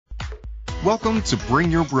Welcome to Bring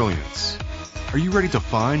Your Brilliance. Are you ready to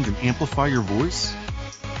find and amplify your voice?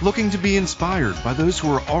 Looking to be inspired by those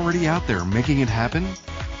who are already out there making it happen?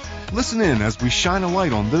 Listen in as we shine a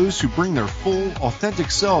light on those who bring their full, authentic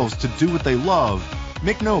selves to do what they love,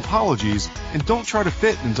 make no apologies, and don't try to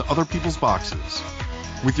fit into other people's boxes.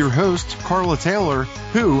 With your host, Carla Taylor,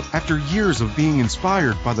 who, after years of being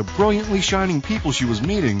inspired by the brilliantly shining people she was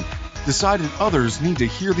meeting, decided others need to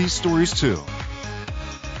hear these stories too.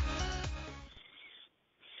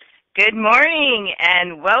 Good morning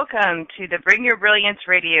and welcome to the Bring Your Brilliance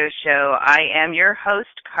radio show. I am your host,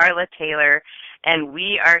 Carla Taylor, and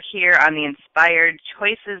we are here on the Inspired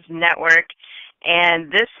Choices Network. And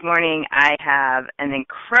this morning I have an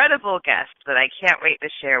incredible guest that I can't wait to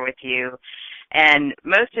share with you. And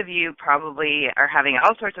most of you probably are having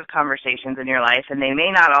all sorts of conversations in your life, and they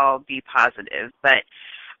may not all be positive, but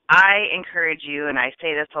I encourage you, and I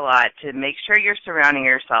say this a lot, to make sure you're surrounding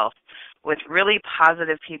yourself with really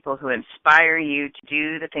positive people who inspire you to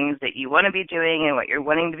do the things that you want to be doing and what you're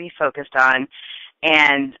wanting to be focused on.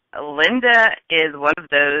 And Linda is one of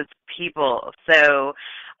those people. So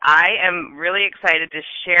I am really excited to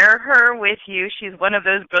share her with you. She's one of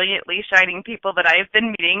those brilliantly shining people that I've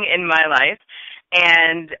been meeting in my life,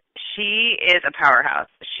 and she is a powerhouse.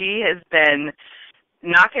 She has been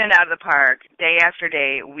knocking it out of the park day after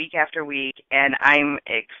day, week after week, and I'm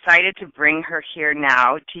excited to bring her here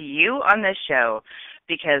now to you on this show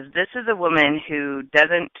because this is a woman who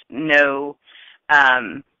doesn't know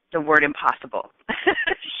the word impossible.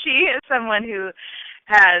 She is someone who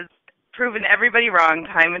has proven everybody wrong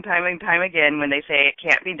time and time and time again when they say it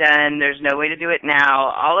can't be done, there's no way to do it now,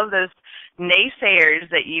 all of those naysayers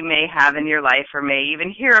that you may have in your life or may even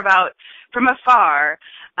hear about from afar.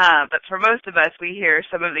 But for most of us, we hear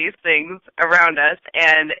some of these things around us,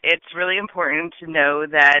 and it's really important to know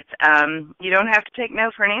that you don't have to take no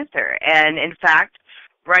for an answer. And in fact,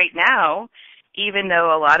 right now, even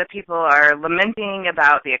though a lot of people are lamenting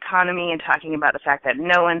about the economy and talking about the fact that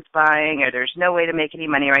no one's buying or there's no way to make any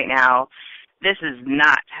money right now, this is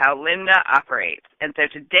not how Linda operates. And so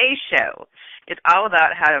today's show is all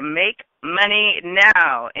about how to make money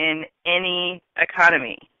now in any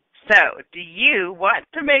economy. So, do you want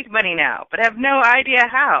to make money now but have no idea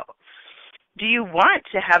how? Do you want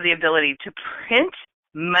to have the ability to print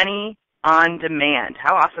money on demand?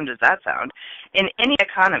 How awesome does that sound? In any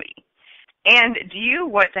economy. And do you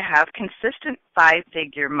want to have consistent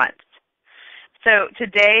five-figure months? So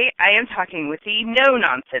today I am talking with the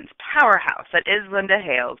no-nonsense powerhouse that is Linda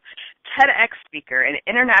Hayles, TEDx speaker and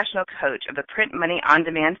international coach of the print money on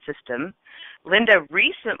demand system. Linda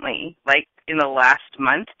recently, like in the last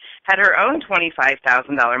month, had her own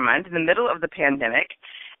 $25,000 month in the middle of the pandemic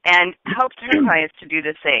and helped her clients to do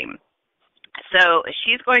the same. So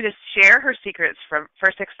she's going to share her secrets for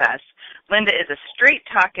success. Linda is a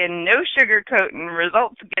straight-talkin, no sugar-coatin,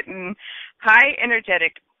 results-gettin, highly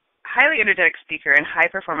energetic speaker and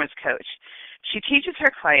high-performance coach. She teaches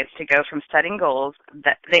her clients to go from setting goals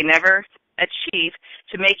that they never achieve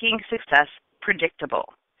to making success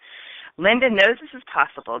predictable. Linda knows this is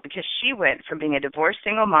possible because she went from being a divorced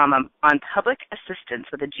single mom on public assistance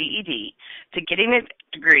with a GED to getting a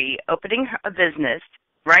degree, opening a business,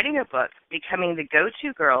 writing a book, becoming the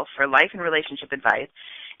go-to girl for life and relationship advice,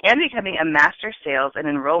 and becoming a master sales and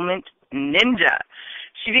enrollment ninja.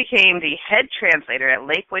 She became the head translator at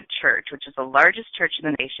Lakewood Church, which is the largest church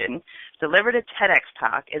in the nation, delivered a TEDx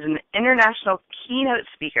talk, is an international keynote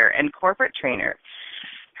speaker and corporate trainer.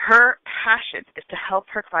 Her passion is to help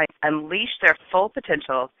her clients unleash their full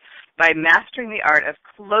potential by mastering the art of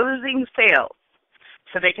closing sales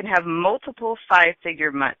so they can have multiple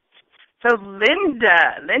five-figure months. So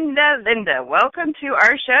Linda, welcome to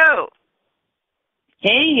our show.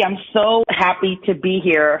 Hey, I'm so happy to be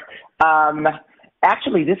here.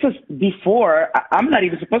 Actually, this is before, I'm not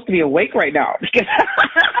even supposed to be awake right now because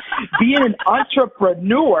being an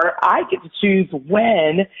entrepreneur, I get to choose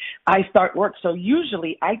when I start work. So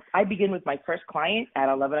usually I begin with my first client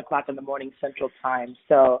at 11 o'clock in the morning Central Time.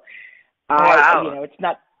 So, wow. It's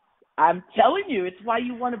not, I'm telling you, it's why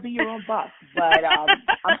you want to be your own boss. But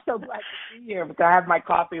I'm so glad to be here because I have my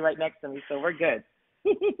coffee right next to me, so we're good.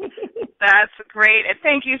 That's great, and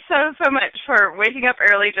thank you so much for waking up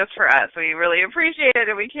early just for us. We really appreciate it,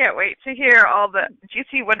 and we can't wait to hear all the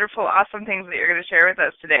juicy, wonderful, awesome things that you're going to share with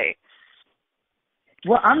us today.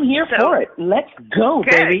 Well, I'm here for it. Let's go,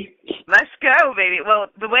 good. Baby. Let's go, baby. Well,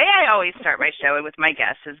 the way I always start my show and with my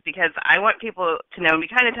guests is because I want people to know, and we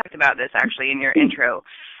kind of talked about this actually in your intro,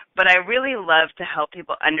 but I really love to help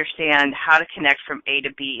people understand how to connect from A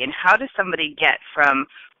to B and how does somebody get from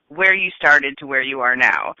where you started to where you are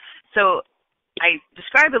now. So I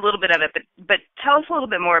described a little bit of it, but tell us a little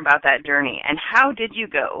bit more about that journey and how did you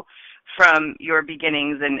go from your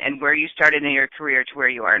beginnings and where you started in your career to where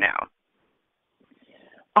you are now?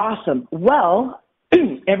 Awesome. Well,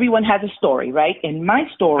 everyone has a story, right? And my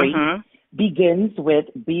story begins with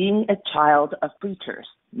being a child of preachers.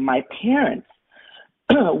 My parents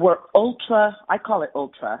were I call it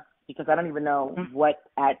ultra, because I don't even know what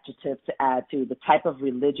adjective to add to the type of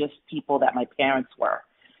religious people that my parents were.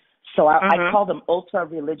 So I call them ultra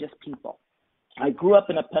religious people. I grew up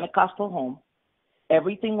in a Pentecostal home.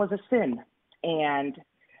 Everything was a sin. And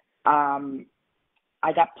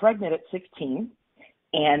I got pregnant at 16,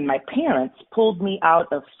 and my parents pulled me out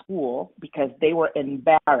of school because they were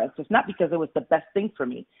embarrassed. It's not because it was the best thing for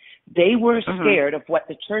me. They were scared of what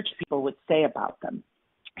the church people would say about them.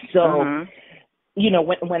 So, you know,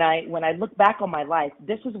 when I look back on my life,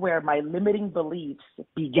 this is where my limiting beliefs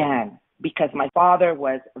began, because my father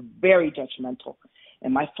was very judgmental.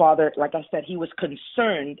 And my father, like I said, he was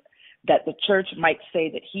concerned that the church might say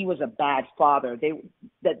that he was a bad father,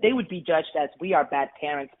 that they would be judged as we are bad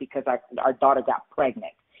parents because our daughter got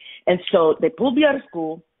pregnant. And so they pulled me out of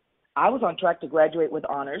school. I was on track to graduate with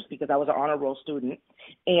honors because I was an honor roll student,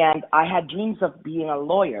 and I had dreams of being a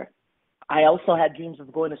lawyer. I also had dreams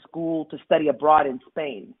of going to school to study abroad in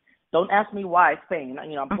Spain. Don't ask me why Spain.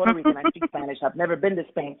 You know, I'm Puerto Rican. I speak Spanish. I've never been to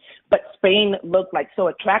Spain. But Spain looked like so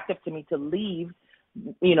attractive to me to leave,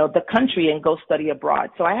 you know, the country and go study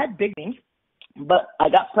abroad. So I had big dreams, but I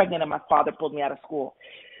got pregnant and my father pulled me out of school.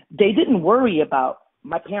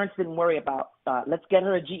 My parents didn't worry about, let's get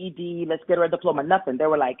her a GED, let's get her a diploma, nothing. They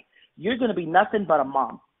were like, you're going to be nothing but a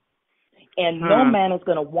mom. And no man is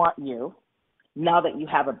going to want you now that you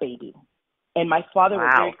have a baby. And my father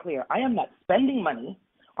was very clear. I am not spending money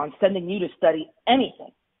on sending you to study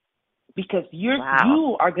anything, because you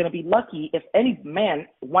are going to be lucky if any man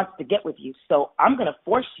wants to get with you. So I'm going to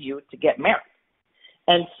force you to get married.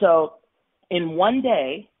 And so in one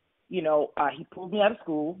day, you know, he pulled me out of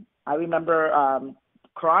school. I remember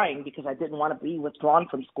crying because I didn't want to be withdrawn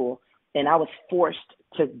from school. And I was forced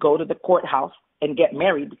to go to the courthouse and get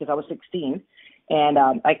married because I was 16. And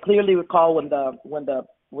I clearly recall when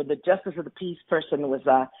the justice of the peace person was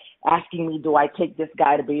asking me, do I take this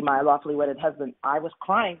guy to be my lawfully wedded husband, I was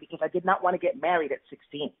crying because I did not want to get married at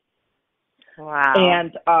 16. Wow.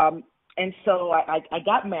 And so I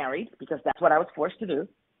got married because that's what I was forced to do.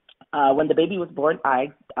 When the baby was born,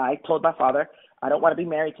 I told my father, I don't want to be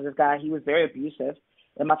married to this guy. He was very abusive.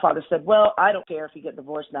 And my father said, well, I don't care if you get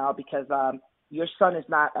divorced now because your son is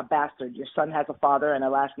not a bastard. Your son has a father and a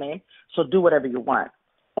last name, so do whatever you want.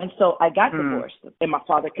 And so I got divorced, and my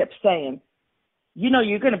father kept saying, you know,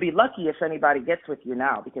 you're going to be lucky if anybody gets with you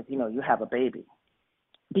now because, you know, you have a baby.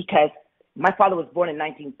 Because my father was born in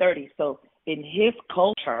 1930, so in his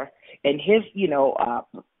culture and his, you know,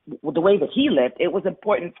 the way that he lived, it was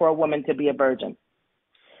important for a woman to be a virgin.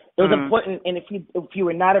 It was important, and if you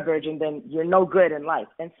were not a virgin, then you're no good in life.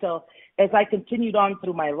 And so as I continued on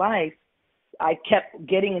through my life, I kept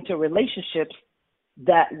getting into relationships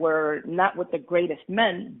that were not with the greatest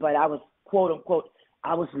men, but I was, quote unquote,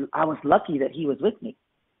 I was lucky that he was with me.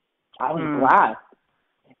 I was glad.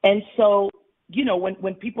 And so, you know,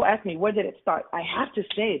 when people ask me, where did it start? I have to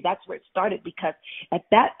say that's where it started, because at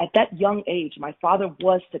that young age, my father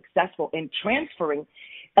was successful in transferring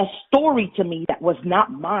a story to me that was not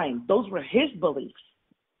mine. Those were his beliefs.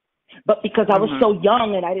 But because I was so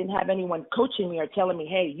young and I didn't have anyone coaching me or telling me,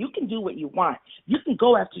 hey, you can do what you want. You can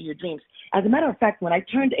go after your dreams. As a matter of fact, when I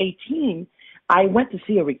turned 18, I went to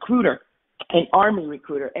see a recruiter, an Army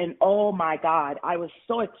recruiter. And oh, my God, I was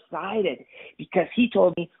so excited because he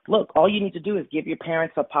told me, look, all you need to do is give your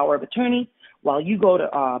parents a power of attorney while you go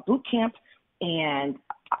to boot camp, and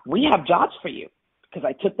we have jobs for you. Because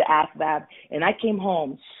I took the ASVAB, and I came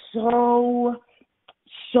home so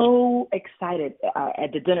excited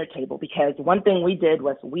at the dinner table, because one thing we did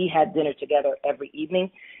was we had dinner together every evening.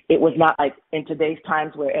 It was not like in today's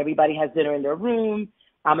times where everybody has dinner in their room.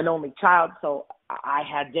 I'm an only child, so I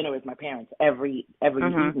had dinner with my parents every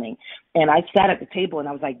evening. And I sat at the table and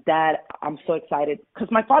I was like, Dad, I'm so excited, because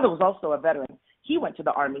my father was also a veteran. He went to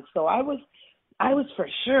the Army, so I was for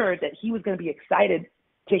sure that he was going to be excited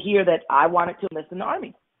to hear that I wanted to enlist in the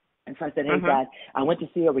Army. And so I said, hey, Dad, I went to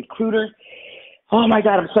see a recruiter. Oh, my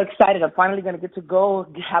God, I'm so excited. I'm finally going to get to go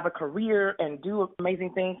have a career and do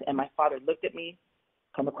amazing things. And my father looked at me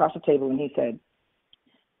from across the table and he said,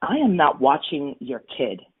 I am not watching your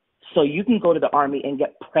kid, so you can go to the Army and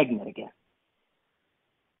get pregnant again.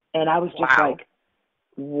 And I was just like,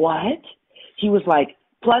 what? He was like,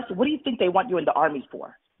 plus, what do you think they want you in the Army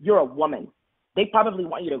for? You're a woman. They probably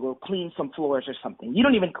want you to go clean some floors or something. You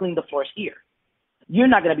don't even clean the floors here. you're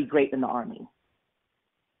not going to be great in the Army.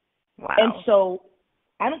 Wow. And so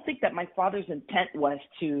I don't think that my father's intent was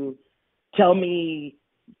to tell me,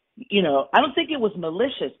 I don't think it was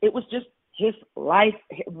malicious. It was just his life,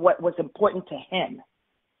 what was important to him.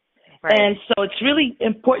 Right. And so it's really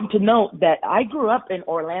important to note that I grew up in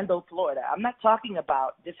Orlando, Florida. I'm not talking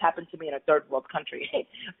about this happened to me in a third world country.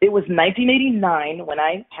 It was 1989 when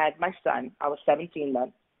I had my son. I was 17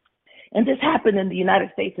 then. And this happened in the United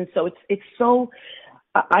States. And so it's so,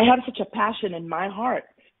 I have such a passion in my heart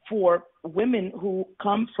for women who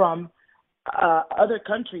come from other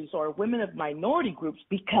countries or women of minority groups,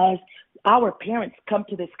 because our parents come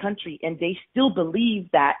to this country and they still believe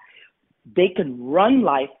that they can run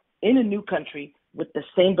life in a new country with the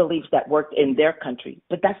same beliefs that worked in their country.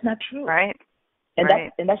 But that's not true. Right. And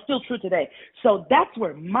right. That's still true today. So that's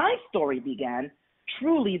where my story began,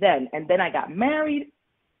 truly then. And then I got married,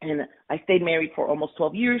 and I stayed married for almost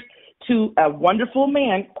 12 years to a wonderful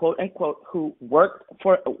man, quote unquote, who worked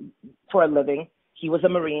for a living. He was a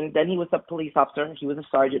Marine. Then he was a police officer. He was a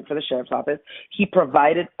sergeant for the sheriff's office. He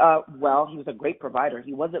provided well. He was a great provider.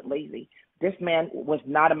 He wasn't lazy. This man was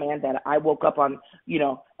not a man that I woke up on,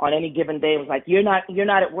 on any given day and was like, you're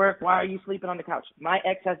not at work. Why are you sleeping on the couch? My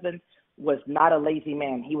ex-husband was not a lazy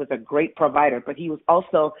man. He was a great provider, but he was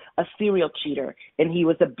also a serial cheater, and he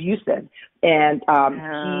was abusive, and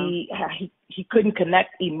he couldn't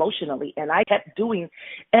connect emotionally. And I kept doing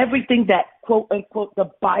everything that, quote unquote, the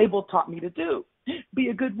Bible taught me to do. Be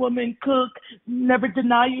a good woman, cook, never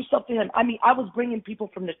deny yourself to him. I mean, I was bringing people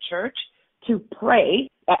from the church to pray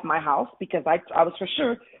at my house because I was for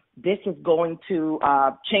sure this is going to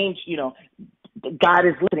change, God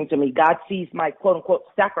is listening to me. God sees my quote-unquote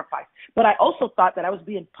sacrifice. But I also thought that I was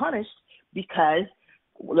being punished because,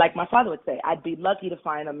 like my father would say, I'd be lucky to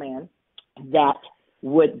find a man that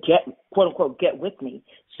would quote-unquote get with me.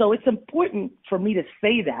 So it's important for me to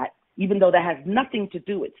say that, even though that has nothing to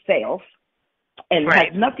do with sales and right.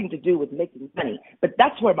 has nothing to do with making money. But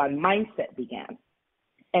that's where my mindset began.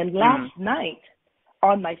 And last night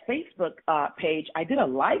on my Facebook page, I did a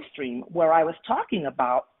live stream where I was talking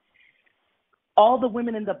about all the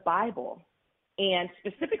women in the Bible, and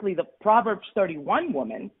specifically the Proverbs 31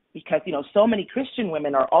 woman, because, so many Christian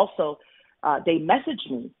women are also, they message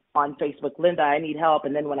me on Facebook, Linda, I need help.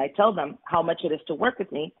 And then when I tell them how much it is to work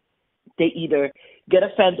with me, they either get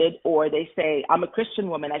offended or they say, I'm a Christian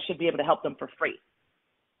woman, I should be able to help them for free.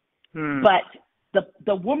 But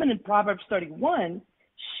the woman in Proverbs 31,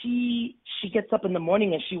 she gets up in the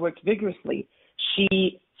morning and she works vigorously.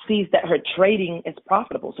 She sees that her trading is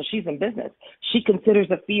profitable, so she's in business. She considers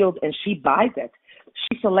a field and she buys it.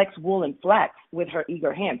 She selects wool and flax with her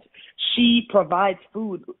eager hands. She provides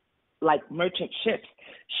food like merchant ships.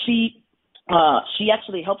 She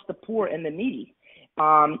actually helps the poor and the needy.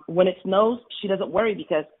 When it snows, she doesn't worry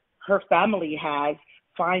because her family has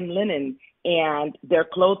fine linen and they're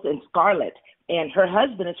clothed in scarlet. And her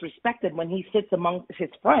husband is respected when he sits among his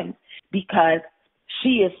friends because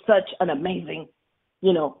she is such an amazing,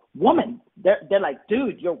 woman. They're like,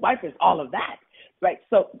 dude, your wife is all of that, right?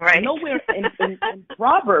 So nowhere in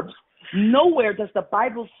Proverbs, nowhere does the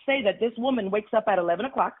Bible say that this woman wakes up at 11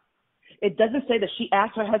 o'clock. It doesn't say that she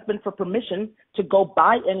asked her husband for permission to go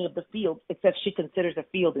buy any of the fields. It says she considers a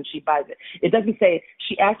field and she buys it. It doesn't say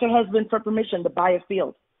she asked her husband for permission to buy a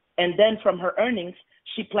field, and then from her earnings,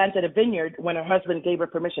 she planted a vineyard when her husband gave her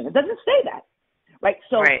permission. It doesn't say that, right?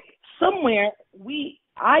 So somewhere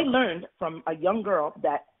I learned from a young girl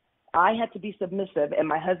that I had to be submissive and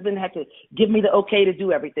my husband had to give me the okay to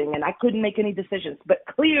do everything, and I couldn't make any decisions. But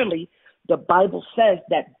clearly the Bible says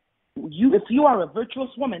that if you are a virtuous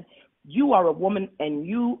woman, you are a woman and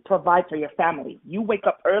you provide for your family. You wake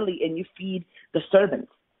up early and you feed the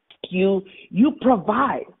servants. You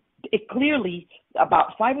provide. It clearly,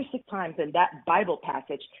 about 5 or 6 times in that Bible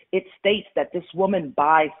passage, it states that this woman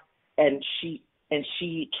buys and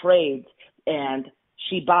she trades, and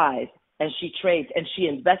she buys and she trades, and she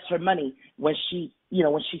invests her money when she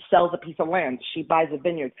sells a piece of land, she buys a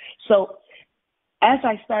vineyard. So as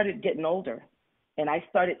I started getting older and I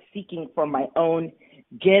started seeking for my own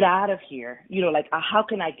get out of here, how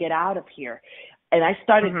can I get out of here? And I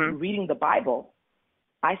started reading the Bible.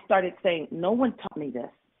 I started saying, no one taught me this.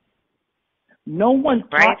 No one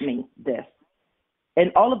taught me this.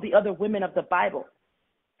 And all of the other women of the Bible,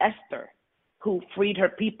 Esther, who freed her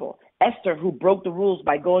people, Esther, who broke the rules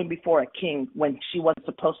by going before a king when she wasn't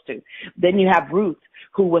supposed to. Then you have Ruth,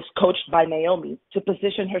 who was coached by Naomi to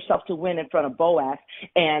position herself to win in front of Boaz,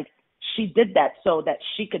 and She did that so that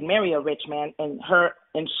she could marry a rich man, and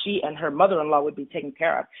she and her mother-in-law would be taken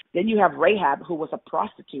care of. Then you have Rahab, who was a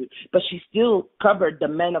prostitute, but she still covered the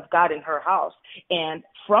men of God in her house. And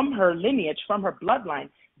from her lineage, from her bloodline,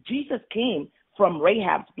 Jesus came from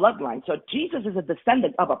Rahab's bloodline. So Jesus is a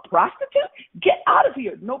descendant of a prostitute? Get out of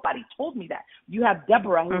here. Nobody told me that. You have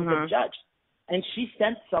Deborah, who's the judge. And she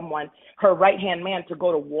sent someone, her right-hand man, to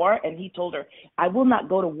go to war, and he told her, I will not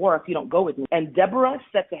go to war if you don't go with me. And Deborah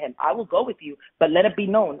said to him, I will go with you, but let it be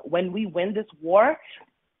known, when we win this war,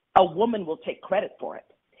 a woman will take credit for it.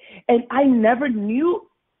 And I never knew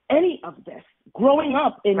any of this growing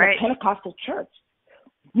up in a Pentecostal church.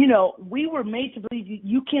 You know, we were made to believe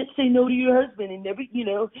you can't say no to your husband, and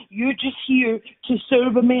you're just here to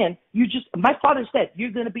serve a man. My father said,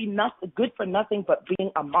 you're going to be good for nothing but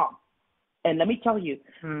being a mom. And let me tell you,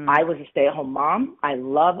 I was a stay-at-home mom. I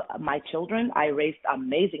love my children. I raised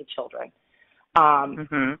amazing children.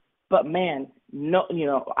 But man,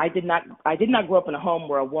 I did not grow up in a home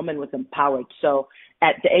where a woman was empowered. So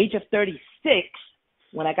at the age of 36,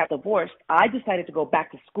 when I got divorced, I decided to go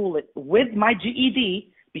back to school with my GED,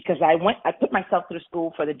 because I put myself through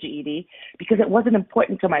school for the GED because it wasn't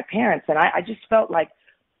important to my parents. And I just felt like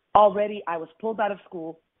already I was pulled out of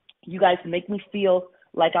school. You guys make me feel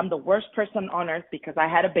like I'm the worst person on earth because I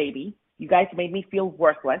had a baby. You guys made me feel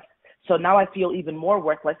worthless. So now I feel even more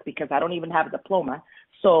worthless because I don't even have a diploma.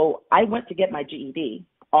 So I went to get my GED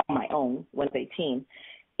on my own when I was 18.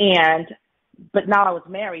 But now I was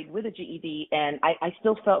married with a GED, and I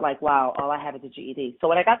still felt like, wow, all I have is a GED. So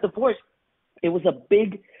when I got divorced, it was a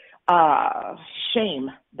big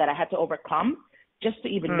shame that I had to overcome just to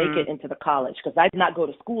even make it into the college, because I did not go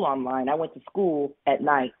to school online. I went to school at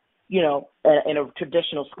night, in a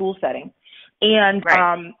traditional school setting. And,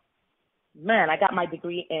 man, I got my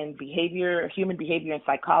degree in human behavior and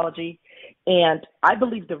psychology. And I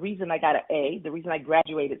believe the reason I got an A, the reason I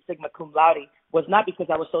graduated sigma cum laude, was not because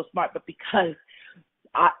I was so smart, but because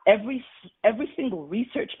every single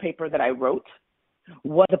research paper that I wrote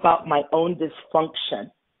was about my own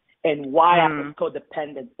dysfunction and why I was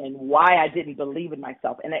codependent and why I didn't believe in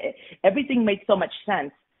myself. And everything made so much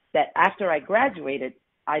sense that after I graduated,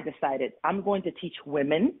 I decided I'm going to teach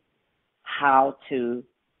women how to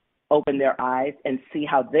open their eyes and see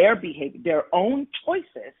how their behavior, their own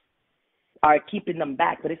choices are keeping them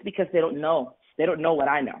back. But it's because they don't know. They don't know what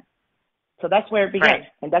I know. So that's where it began.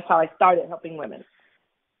 And that's how I started helping women.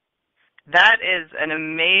 That is an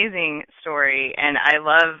amazing story, and I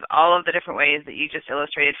love all of the different ways that you just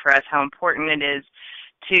illustrated for us how important it is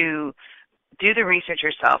to do the research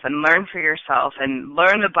yourself and learn for yourself and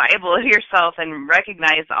learn the Bible yourself and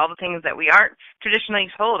recognize all the things that we aren't traditionally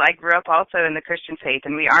told. I grew up also in the Christian faith,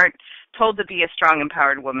 and we aren't told to be a strong,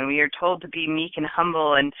 empowered woman. We are told to be meek and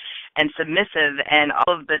humble and submissive, and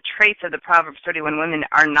all of the traits of the Proverbs 31 women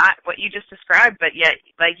are not what you just described, but yet,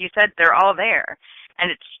 like you said, they're all there. And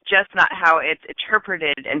it's just not how it's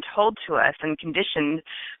interpreted and told to us and conditioned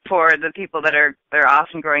for the people that are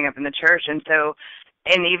often growing up in the church. And so,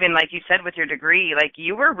 and even like you said with your degree, like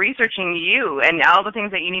you were researching you and all the things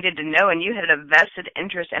that you needed to know, and you had a vested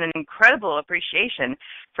interest and an incredible appreciation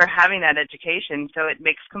for having that education. So it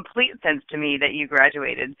makes complete sense to me that you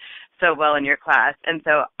graduated so well in your class. And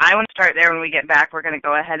so I want to start there. When we get back, we're going to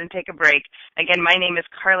go ahead and take a break. Again, my name is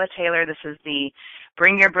Carla Taylor. This is the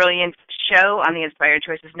Bring Your Brilliance show on the Inspired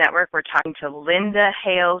Choices Network. We're talking to Linda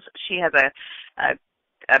Hayles. She has a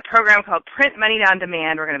program called Print Money on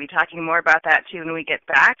Demand. We're going to be talking more about that, too, when we get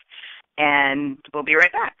back, and we'll be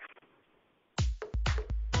right back.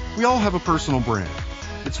 We all have a personal brand.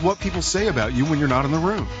 It's what people say about you when you're not in the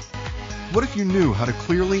room. What if you knew how to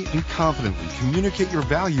clearly and confidently communicate your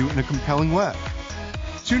value in a compelling way?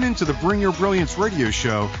 Tune in to the Bring Your Brilliance radio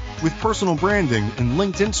show with personal branding and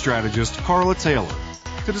LinkedIn strategist Carla Taylor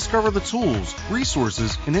to discover the tools,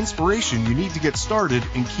 resources, and inspiration you need to get started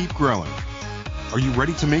and keep growing. Are you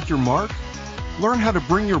ready to make your mark? Learn how to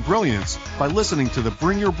bring your brilliance by listening to the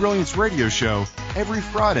Bring Your Brilliance radio show every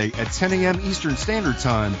Friday at 10 a.m. Eastern Standard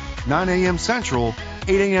Time, 9 a.m. Central,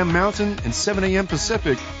 8 a.m. Mountain, and 7 a.m.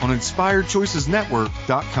 Pacific on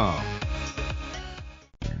InspiredChoicesNetwork.com.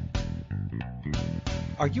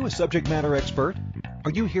 Are you a subject matter expert?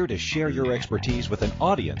 Are you here to share your expertise with an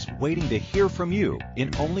audience waiting to hear from you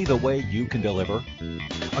in only the way you can deliver?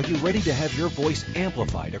 Are you ready to have your voice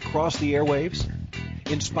amplified across the airwaves?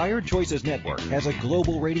 Inspired Choices Network has a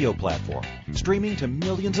global radio platform streaming to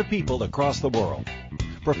millions of people across the world.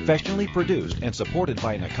 Professionally produced and supported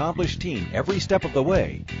by an accomplished team every step of the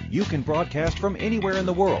way, you can broadcast from anywhere in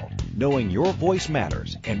the world, knowing your voice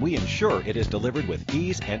matters, and we ensure it is delivered with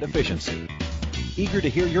ease and efficiency. Eager to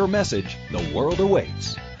hear your message, the world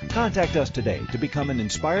awaits. Contact us today to become an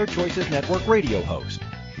Inspired Choices Network radio host.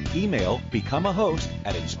 Email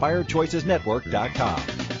becomeahost@inspiredchoicesnetwork.com.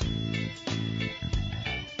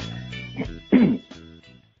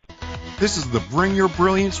 This is the Bring Your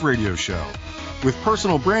Brilliance radio show with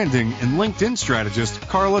personal branding and LinkedIn strategist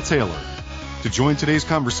Carla Taylor. To join today's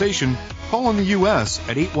conversation, call in the U.S.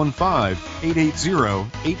 at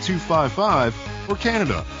 815-880-8255 or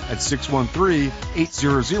Canada at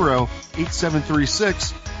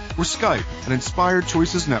 613-800-8736 or Skype at Inspired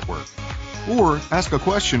Choices Network. Or ask a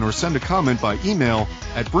question or send a comment by email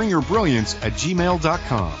at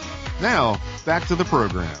bringyourbrilliance@gmail.com. Now, back to the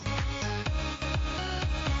program.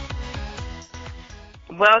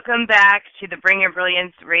 Welcome back to the Bring Your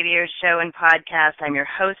Brilliance radio show and podcast. I'm your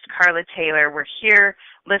host, Carla Taylor. We're here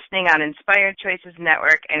listening on Inspired Choices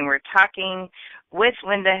Network, and we're talking with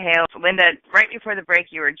Linda Hayles. Linda, right before the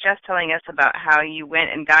break, you were just telling us about how you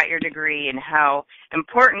went and got your degree and how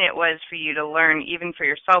important it was for you to learn, even for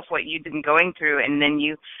yourself, what you'd been going through, and then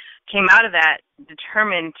you came out of that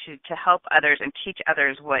determined to help others and teach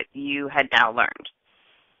others what you had now learned.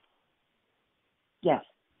 Yes.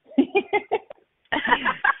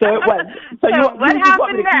 So it was. So what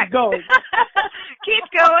happened next? Keep going.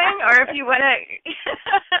 Keep going, or if you want to,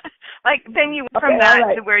 then you went from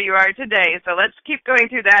that to where you are today. So let's keep going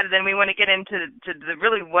through that, and then we want to get into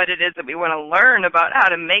really what it is that we want to learn about how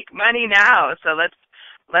to make money now. So let's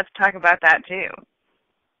talk about that too.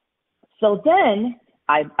 So then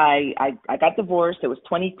I got divorced. It was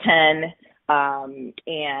 2010,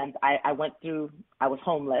 and I went through. I was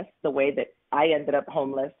homeless. The way that I ended up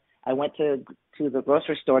homeless, I went to the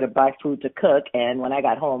grocery store to buy food to cook, and when I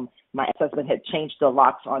got home, my ex-husband had changed the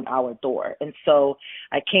locks on our door. And so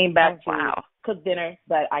I came back to cook dinner,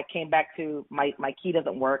 but I came back to my key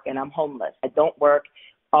doesn't work, and I'm homeless. I don't work.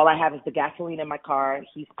 All I have is the gasoline in my car.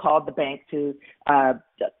 He's called the bank to,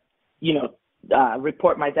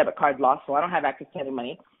 report my debit card lost, so I don't have access to any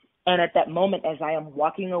money. And at that moment, as I am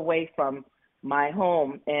walking away from my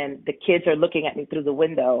home and the kids are looking at me through the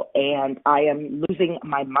window and I am losing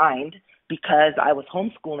my mind because I was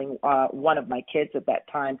homeschooling one of my kids at that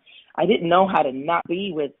time. I didn't know how to not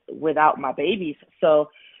be without my babies.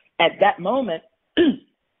 So at that moment,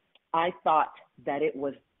 I thought that it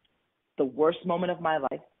was the worst moment of my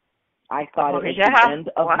life. I thought it was the end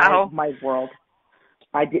of my world.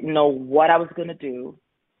 I didn't know what I was going to do.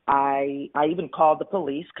 I even called the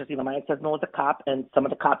police because, my ex-husband was a cop, and some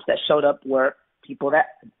of the cops that showed up were people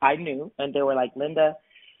that I knew, and they were like, Linda,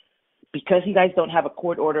 because you guys don't have a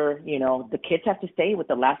court order, the kids have to stay with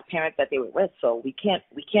the last parent that they were with, so we can't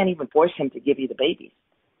even force him to give you the babies.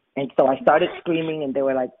 And so I started screaming, and they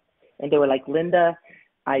were like, Linda,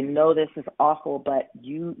 I know this is awful, but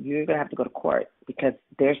you're going to have to go to court because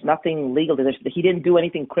there's nothing legal. He didn't do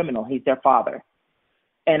anything criminal. He's their father.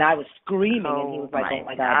 And I was screaming, and he was like, oh,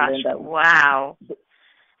 my God, Linda. Wow.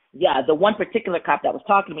 Yeah, the one particular cop that was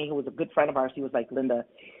talking to me, who was a good friend of ours, he was like, Linda,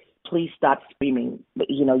 please stop screaming.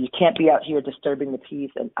 You can't be out here disturbing the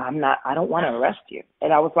peace, and I don't want to arrest you.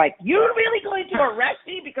 And I was like, you're really going to arrest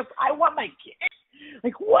me because I want my kids?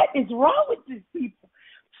 Like, what is wrong with these people?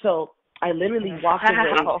 So I literally walked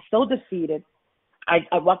away so defeated.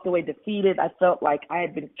 I walked away defeated. I felt like I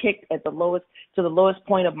had been kicked to the lowest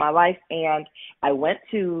point of my life, and I went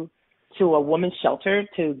to a woman's shelter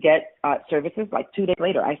to get services. Like 2 days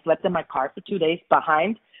later, I slept in my car for 2 days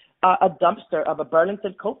behind a dumpster of a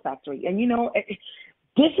Burlington coat factory. And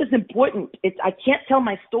this is important. I can't tell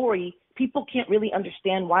my story. People can't really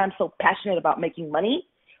understand why I'm so passionate about making money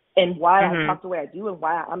and why I talk the way I do and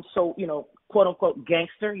why I'm so quote unquote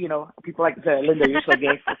gangster. People like to say, Linda, you're so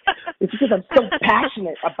gangster. It's because I'm so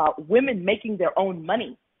passionate about women making their own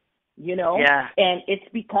money, Yeah. And it's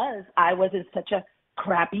because I was in such a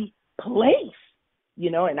crappy place,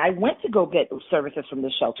 and I went to go get services from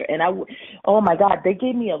this shelter. And oh my God, they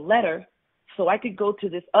gave me a letter so I could go to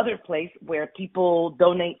this other place where people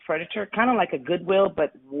donate furniture, kind of like a Goodwill,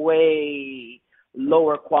 but way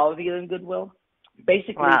lower quality than Goodwill.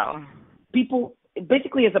 Basically,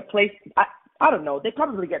 is a place, I don't know, they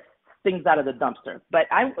probably get things out of the dumpster, but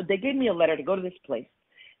they gave me a letter to go to this place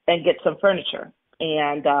and get some furniture.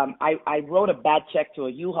 And I wrote a bad check to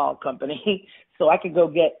a U-Haul company so I could go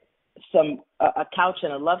get a couch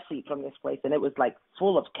and a love seat from this place, and it was like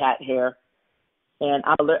full of cat hair, and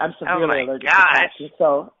I'm severely allergic to cats. And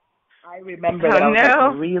so I remember that I was like,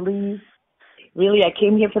 really, I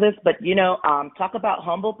came here for this, but talk about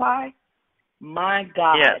humble pie. My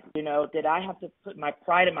God, did I have to put my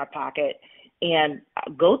pride in my pocket and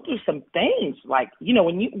go through some things like,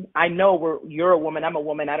 I know you're a woman, I'm a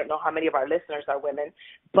woman. I don't know how many of our listeners are women,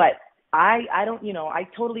 but I don't, I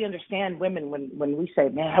totally understand women when we say,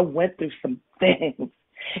 man, I went through some things.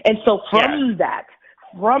 And so from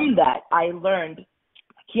that, I learned,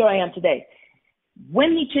 here I am today.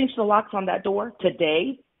 When he changed the locks on that door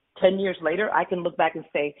today, 10 years later, I can look back and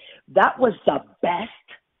say, that was the best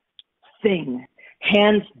thing,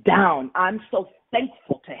 hands down. I'm so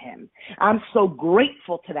thankful to him. I'm so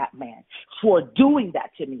grateful to that man for doing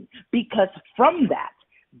that to me, because from that,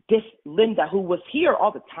 this Linda, who was here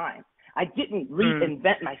all the time, I didn't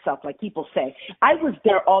reinvent myself like people say. I was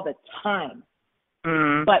there all the time.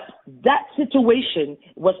 But that situation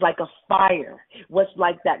was like a fire, was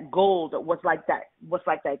like that gold, was like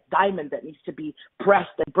that diamond that needs to be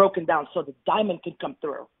pressed and broken down so the diamond could come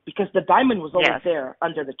through, because the diamond was always there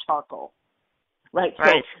under the charcoal. Right.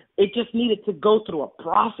 So it just needed to go through a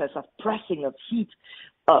process of pressing, of heat,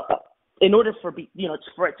 in order for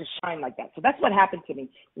it to shine like that. So that's what happened to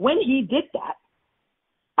me. When he did that,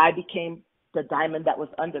 I became the diamond that was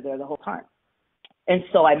under there the whole time. And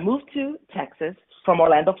so I moved to Texas from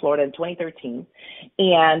Orlando, Florida in 2013.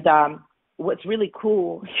 And what's really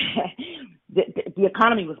cool, the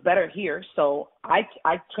economy was better here. So I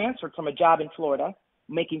transferred from a job in Florida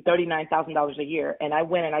making $39,000 a year. And I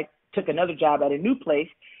went and I took another job at a new place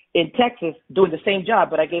in Texas doing the same job,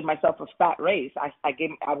 but I gave myself a fat raise.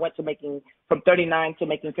 I went to making from 39 to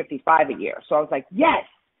making 55 a year. So I was like, yes,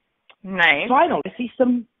 nice. Finally, I see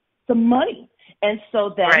some money. And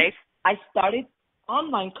so then I started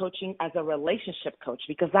online coaching as a relationship coach,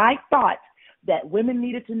 because I thought that women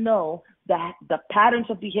needed to know that the patterns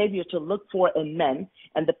of behavior to look for in men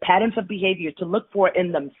and the patterns of behavior to look for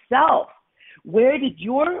in themselves. Where did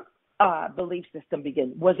your belief system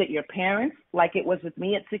begin? Was it your parents, like it was with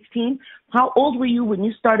me at 16? How old were you when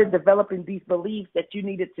you started developing these beliefs that you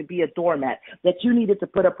needed to be a doormat, that you needed to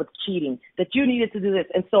put up with cheating, that you needed to do this?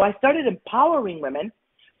 And so I started empowering women,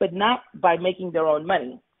 but not by making their own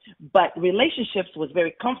money. But relationships was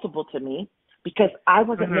very comfortable to me, because I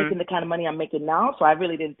wasn't making the kind of money I'm making now. So I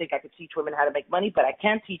really didn't think I could teach women how to make money, but I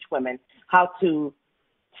can teach women how to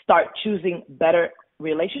start choosing better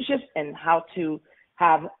relationships and how to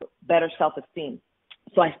have better self-esteem.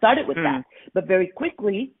 So I started with that. But very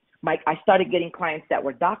quickly, I started getting clients that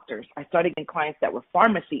were doctors. I started getting clients that were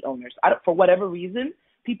pharmacy owners. For whatever reason,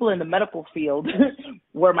 people in the medical field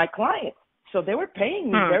were my clients. So they were paying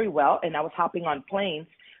me very well, and I was hopping on planes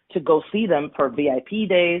to go see them for VIP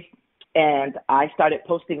days. And I started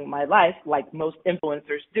posting my life like most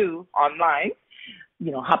influencers do online,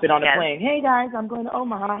 hopping on a plane. Hey, guys, I'm going to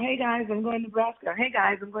Omaha. Hey, guys, I'm going to Nebraska. Hey,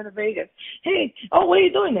 guys, I'm going to Vegas. Hey, what are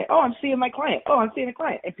you doing there? I'm seeing my client. I'm seeing a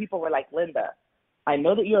client. And people were like, Linda, I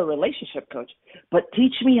know that you're a relationship coach, but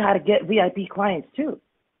teach me how to get VIP clients too.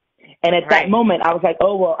 And at that moment, I was like,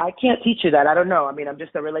 I can't teach you that. I don't know. I'm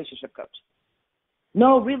just a relationship coach.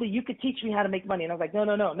 No, really, you could teach me how to make money. And I was like,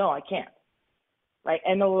 no, I can't. Right.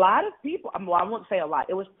 And a lot of people, I won't say a lot.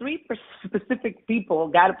 It was 3 specific people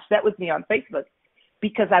got upset with me on Facebook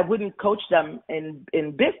because I wouldn't coach them in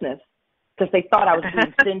business, because they thought I was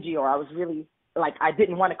being stingy, or I was really I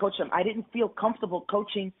didn't want to coach them. I didn't feel comfortable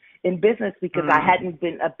coaching in business because I hadn't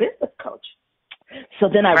been a business coach. So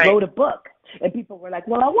then I wrote a book, and people were like,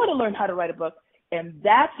 well, I want to learn how to write a book. And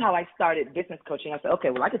that's how I started business coaching. I said, okay,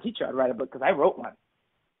 well, I could teach you how to write a book because I wrote one.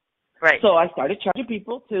 Right. So I started charging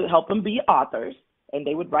people to help them be authors, and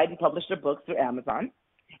they would write and publish their books through Amazon.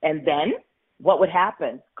 And then what would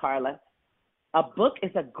happen, Carla? A book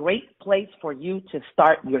is a great place for you to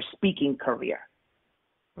start your speaking career.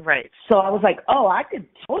 Right. So I was like, I could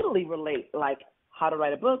totally relate, how to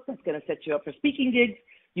write a book that's going to set you up for speaking gigs.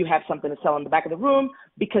 You have something to sell in the back of the room,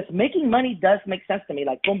 because making money does make sense to me.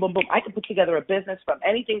 Like, boom, boom, boom. I can put together a business from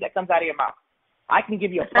anything that comes out of your mouth. I can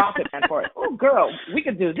give you a profit plan for it. Oh, girl, we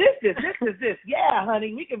can do this. Yeah,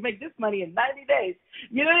 honey, we can make this money in 90 days.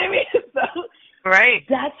 You know what I mean? So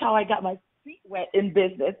that's how I got my feet wet in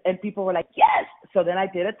business, and people were like, yes. So then I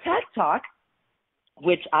did a TED Talk,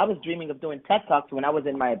 which I was dreaming of doing TED Talks when I was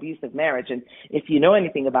in my abusive marriage. And if you know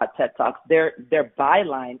anything about TED Talks, their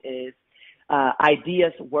byline is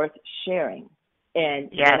ideas worth sharing. And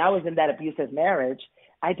when I was in that abusive marriage,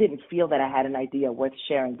 I didn't feel that I had an idea worth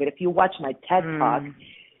sharing. But if you watch my TED Talk,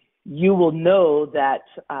 you will know that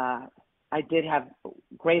I did have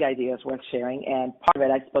great ideas worth sharing. And part of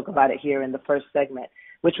it, I spoke about it here in the first segment,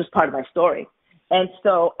 which was part of my story. And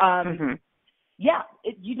so,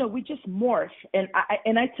 we just morph. And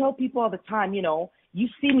I tell people all the time, you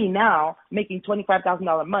see me now making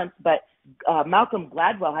 $25,000 a month, but Malcolm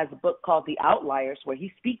Gladwell has a book called The Outliers, where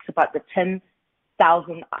he speaks about the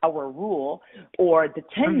 10,000-hour rule, or the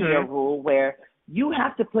 10-year rule, where you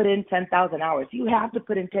have to put in 10,000 hours. You have to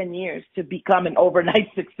put in 10 years to become an overnight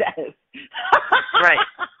success. Right.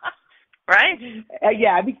 Right?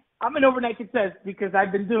 Yeah, I'm an overnight success because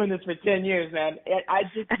I've been doing this for 10 years, man. And I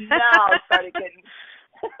just now started getting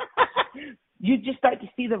you just start to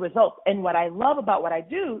see the results. And what I love about what I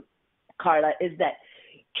do, Carla, is that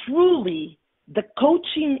truly the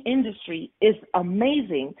coaching industry is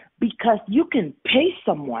amazing because you can pay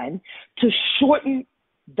someone to shorten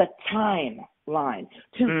the timeline,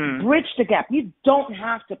 to bridge the gap. You don't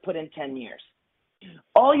have to put in 10 years.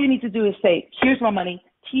 All you need to do is say, here's my money,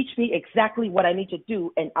 teach me exactly what I need to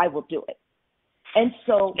do, and I will do it. And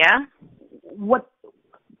so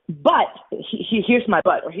here's my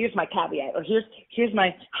but, or here's my caveat, or here's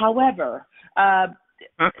my however.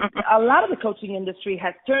 A lot of the coaching industry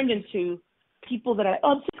has turned into people that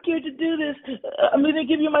I'm so scared to do this. I'm going to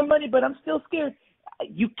give you my money, but I'm still scared.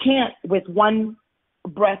 You can't with one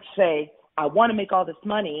breath say, I want to make all this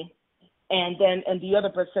money, and the other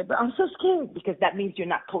person say, but I'm so scared, because that means you're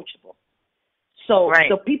not coachable. So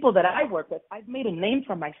the people that I work with, I've made a name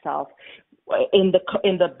for myself in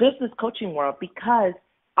the business coaching world because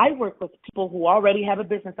I work with people who already have a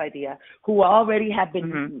business idea, who already have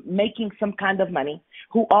been making some kind of money,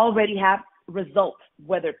 who already have results,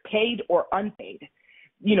 whether paid or unpaid,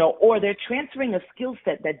 or they're transferring a skill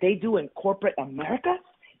set that they do in corporate America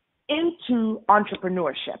into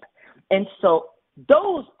entrepreneurship. And so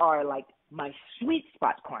those are like my sweet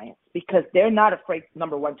spot clients because they're not afraid,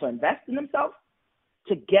 number one, to invest in themselves,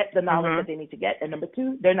 to get the knowledge that they need to get. And number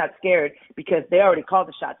two, they're not scared because they already call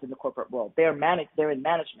the shots in the corporate world. They're in management.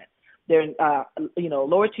 They're in,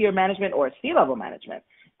 lower tier management or C-level management.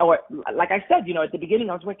 Or like I said, at the beginning,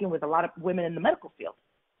 I was working with a lot of women in the medical field.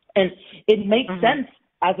 And it makes sense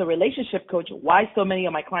as a relationship coach why so many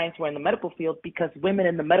of my clients were in the medical field, because women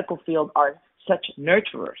in the medical field are such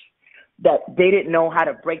nurturers that they didn't know how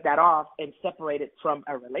to break that off and separate it from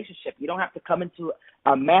a relationship. You don't have to come into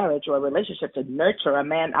a marriage or a relationship to nurture a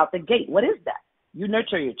man out the gate. What is that? You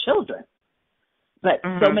nurture your children. But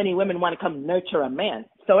so many women want to come nurture a man.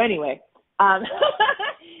 So anyway, that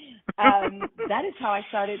is how I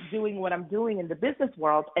started doing what I'm doing in the business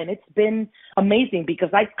world. And it's been amazing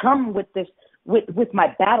because I come with this, with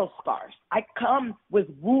my battle scars. I come with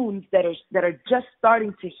wounds that are just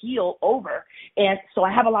starting to heal over. And so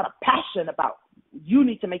I have a lot of passion about, you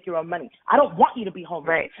need to make your own money. I don't want you to be homeless.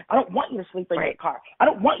 Right. I don't want you to sleep in your car. I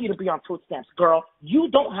don't want you to be on food stamps. Girl, you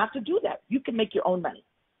don't have to do that. You can make your own money.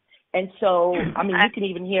 And so, I mean, you can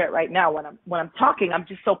even hear it right now when I'm talking. I'm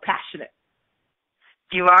just so passionate.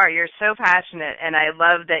 You are. You're so passionate, and I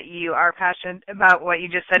love that you are passionate about what you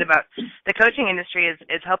just said about the coaching industry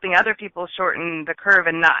is helping other people shorten the curve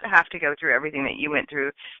and not have to go through everything that you went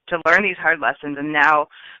through to learn these hard lessons, and now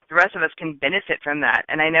the rest of us can benefit from that.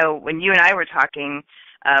 And I know when you and I were talking,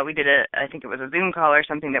 we did I think it was a Zoom call or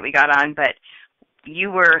something that we got on, but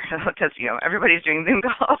you were, because, everybody's doing Zoom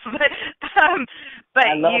calls, but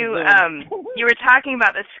you were talking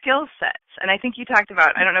about the skill sets, and I think you talked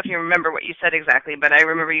about, I don't know if you remember what you said exactly, but I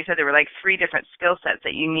remember you said there were like 3 different skill sets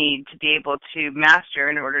that you need to be able to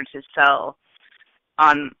master in order to sell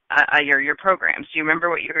on your programs. Do you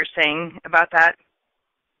remember what you were saying about that?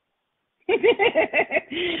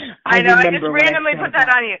 I know, I just randomly put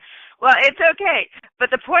that on you. Well, it's okay,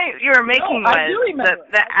 but the point you were making was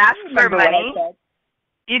the ask for money.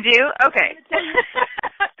 You do? Okay.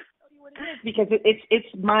 Because it's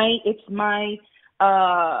my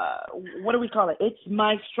what do we call it? It's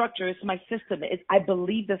my structure. It's my system. I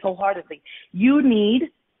believe this wholeheartedly. You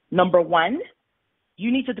need, number one,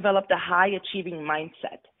 you need to develop the high achieving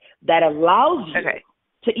mindset that allows you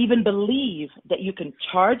to even believe that you can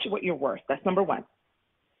charge what you're worth. That's number one.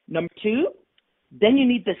 Number two, then you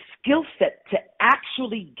need the skill set to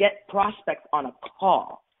actually get prospects on a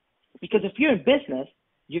call. Because if you're in business,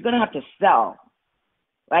 you're going to have to sell,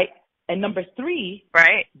 right? And number three,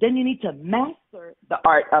 then you need to master the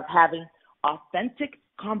art of having authentic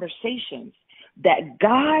conversations that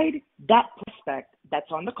guide that prospect that's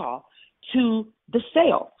on the call to the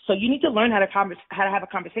sale. So you need to learn how to have a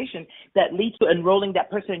conversation that leads to enrolling that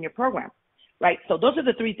person in your program, right? So those are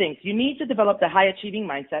the 3 things. You need to develop the high achieving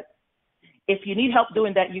mindset. If you need help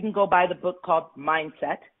doing that, you can go buy the book called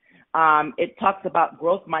Mindset. It talks about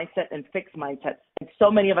growth mindset and fixed mindset. And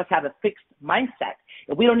so many of us have a fixed mindset.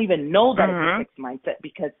 And we don't even know that it's a fixed mindset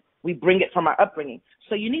because we bring it from our upbringing.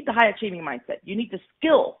 So you need the high achieving mindset. You need the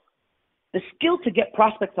skill to get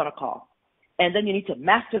prospects on a call. And then you need to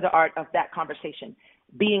master the art of that conversation,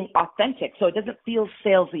 being authentic so it doesn't feel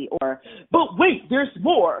salesy or, but wait, there's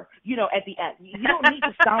more, at the end. You don't need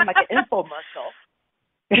to sound like an infomercial.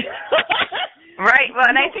 Right. Well,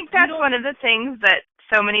 and I think that's one of the things that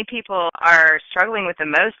so many people are struggling with the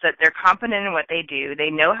most, that they're competent in what they do. They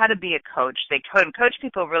know how to be a coach. They coach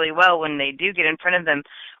people really well when they do get in front of them,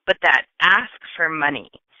 but that ask for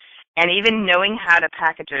money and even knowing how to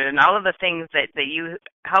package it and all of the things that you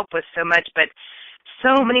help with so much, but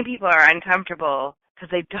so many people are uncomfortable because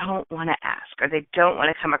they don't want to ask or they don't want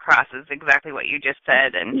to come across as exactly what you just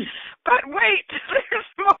said. But wait, there's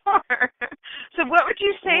more. So what would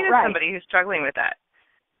you say to somebody who's struggling with that?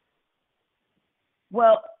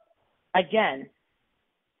 Well, again,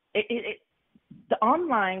 the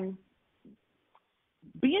online,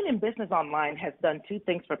 being in business online has done two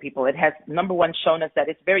things for people. It has, number one, shown us that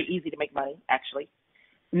it's very easy to make money, actually.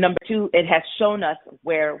 Number two, it has shown us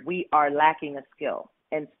where we are lacking a skill.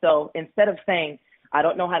 And so instead of saying, I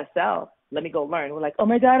don't know how to sell, let me go learn, we're like, oh,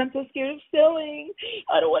 my God, I'm so scared of selling.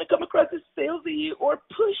 I don't want to come across as salesy or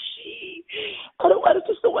pushy. I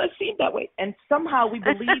just don't want to seem that way. And somehow we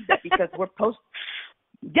believe that because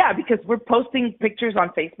we're posting pictures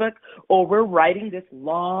on Facebook or we're writing this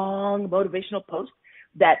long motivational post,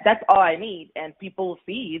 that's all I need. And people will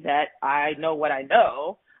see that I know what I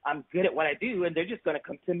know, I'm good at what I do, and they're just going to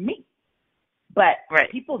come to me. But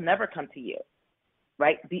people never come to you,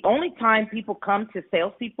 right? The only time people come to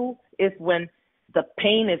salespeople is when the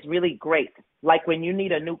pain is really great. Like when you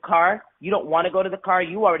need a new car, you don't want to go to the car.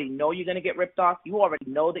 You already know you're going to get ripped off. You already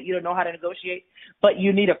know that you don't know how to negotiate, but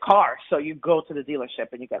you need a car. So you go to the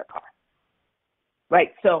dealership and you get a car.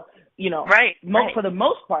 Right. So, for the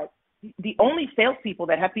most part, the only salespeople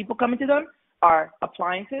that have people coming to them are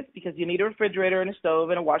appliances, because you need a refrigerator and a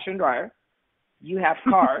stove and a washer and dryer. You have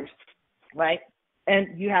cars, right?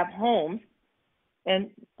 And you have homes.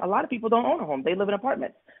 And a lot of people don't own a home. They live in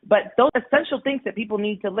apartments. But those essential things that people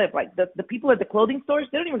need to live, like the people at the clothing stores,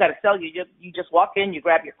 they don't even got to sell you. You just walk in, you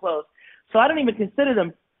grab your clothes. So I don't even consider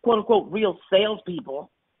them, quote, unquote, real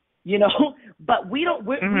salespeople, But we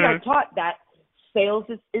are taught that sales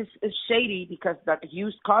is shady because the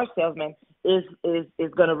used car salesman is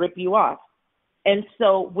going to rip you off. And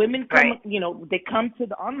so women come, they come to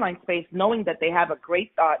the online space knowing that they have a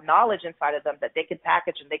great knowledge inside of them that they can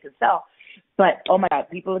package and they can sell. But, oh, my God,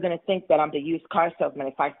 people are going to think that I'm the used car salesman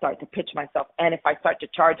if I start to pitch myself. And if I start to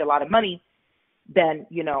charge a lot of money, then,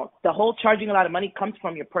 the whole charging a lot of money comes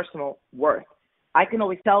from your personal worth. I can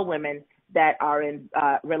always tell women that are in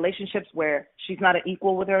relationships where she's not an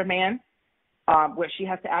equal with her man, where she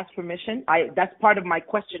has to ask permission. That's part of my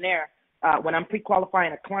questionnaire when I'm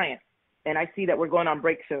pre-qualifying a client. And I see that we're going on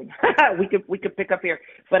break soon. we could pick up here.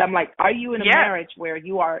 But I'm like, are you in a marriage where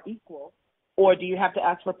you are equal, or do you have to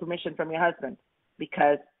ask for permission from your husband?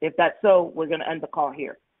 Because if that's so, we're going to end the call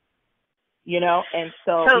here. And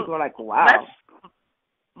so people are like, wow.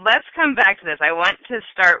 Let's come back to this. I want to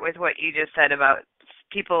start with what you just said about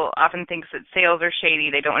people often think that sales are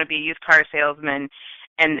shady. They don't want to be a used car salesman,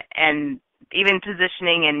 and even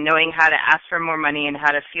positioning and knowing how to ask for more money and how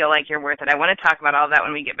to feel like you're worth it. I want to talk about all that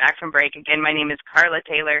when we get back from break. Again, my name is Carla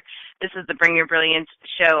Taylor. This is the Bring Your Brilliance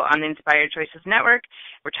show on the Inspired Choices Network.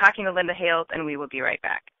 We're talking to Linda Hayles, and we will be right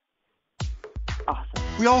back. Awesome.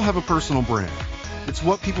 We all have a personal brand. It's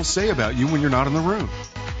what people say about you when you're not in the room.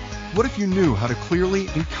 What if you knew how to clearly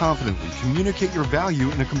and confidently communicate your value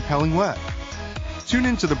in a compelling way? Tune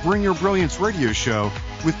in to the Bring Your Brilliance radio show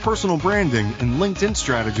with personal branding and LinkedIn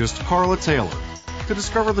strategist Carla Taylor to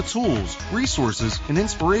discover the tools, resources, and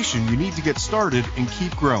inspiration you need to get started and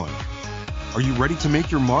keep growing. Are you ready to make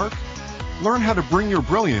your mark? Learn how to bring your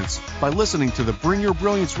brilliance by listening to the Bring Your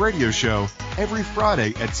Brilliance radio show every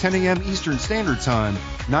Friday at 10 a.m. Eastern Standard Time,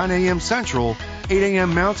 9 a.m. Central, 8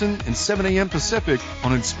 a.m. Mountain, and 7 a.m. Pacific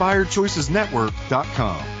on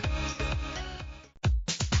InspiredChoicesNetwork.com.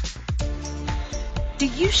 Do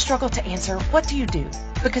you struggle to answer what do you do?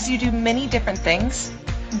 Because you do many different things?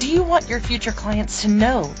 Do you want your future clients to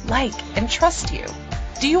know, like, and trust you?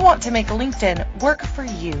 Do you want to make LinkedIn work for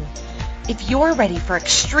you? If you're ready for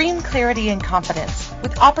extreme clarity and confidence,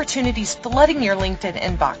 with opportunities flooding your LinkedIn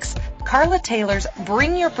inbox, Carla Taylor's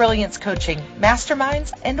Bring Your Brilliance coaching,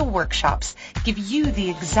 masterminds, and workshops give you the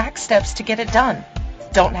exact steps to get it done.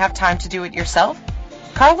 Don't have time to do it yourself?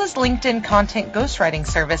 Carla's LinkedIn content ghostwriting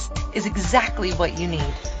service is exactly what you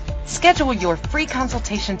need. Schedule your free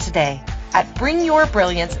consultation today at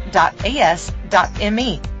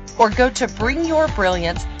bringyourbrilliance.as.me or go to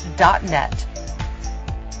bringyourbrilliance.net.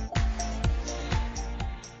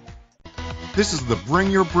 This is the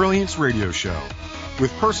Bring Your Brilliance radio show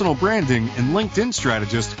with personal branding and LinkedIn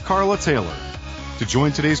strategist Carla Taylor. To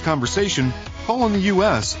join today's conversation, call in the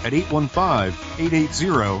U.S. at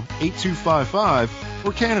 815-880-8255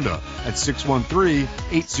 or Canada at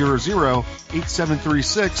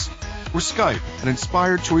 613-800-8736 or Skype at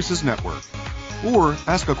Inspired Choices Network. Or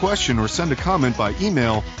ask a question or send a comment by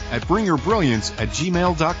email at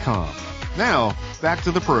bringyourbrilliance@gmail.com. Now, back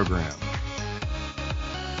to the program.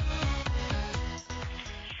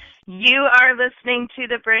 You are listening to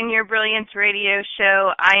the Bring Your Brilliance radio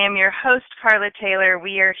show. I am your host, Carla Taylor.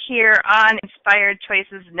 We are here on Inspired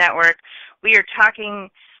Choices Network. We are talking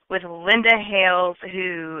with Linda Hayles,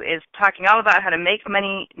 who is talking all about how to make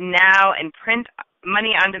money now and print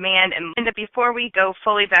money on demand. And Linda, before we go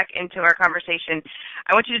fully back into our conversation,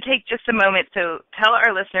 I want you to take just a moment to tell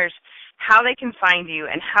our listeners how they can find you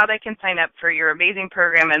and how they can sign up for your amazing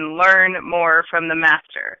program and learn more from the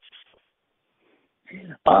master.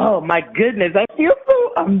 Oh, my goodness. I feel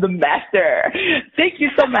so, I'm the master. Thank you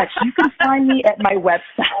so much. You can find me at my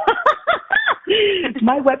website.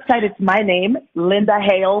 My website is my name,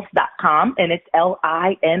 lindahayles.com, and it's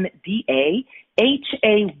LINDAHAYLES,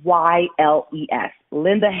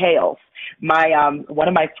 Linda Hayles. One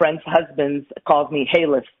of my friend's husbands calls me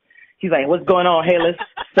Hayles. He's like, what's going on, Hayles?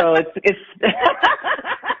 So it's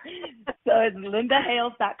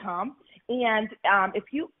lindahayles.com. And if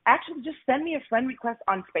you actually just send me a friend request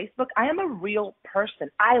on Facebook, I am a real person.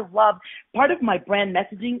 Part of my brand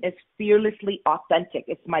messaging is fearlessly authentic.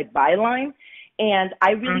 It's my byline. And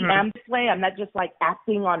I really am this way. I'm not just like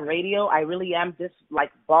acting on radio. I really am this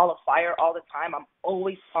like ball of fire all the time. I'm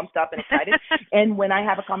always pumped up and excited. And when I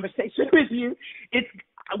have a conversation with you,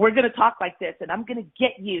 we're going to talk like this, and I'm going to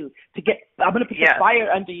get you I'm going to put the fire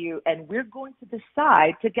under you, and we're going to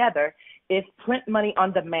decide together if print money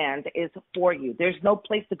on demand is for you. There's no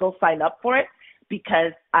place to go sign up for it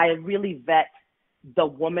because I really vet the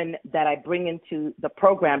woman that I bring into the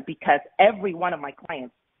program, because every one of my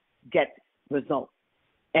clients gets results,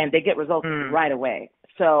 and they get results right away.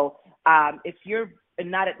 So if you're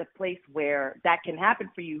not at the place where that can happen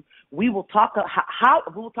for you, we will talk about how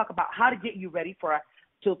to get you ready for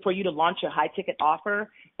you to launch your high ticket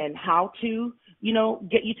offer and how to,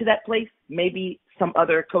 get you to that place. Maybe some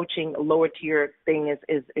other coaching lower tier thing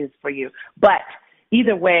is for you. But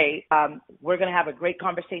either way, we're going to have a great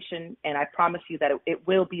conversation, and I promise you that it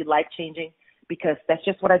will be life changing, because that's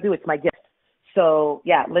just what I do. It's my gift. So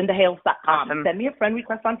yeah, lindahayles.com. Awesome. Send me a friend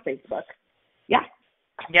request on Facebook. Yeah.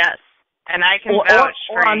 Yes. And I can vouch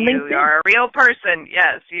for on you. LinkedIn. You're a real person.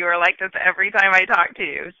 Yes. You are like this every time I talk to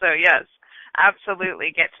you. So yes,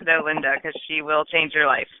 absolutely get to know Linda, because she will change your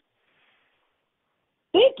life.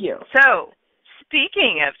 Thank you. So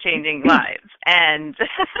speaking of changing lives and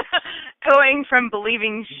going from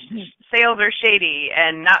believing sales are shady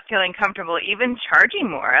and not feeling comfortable, even charging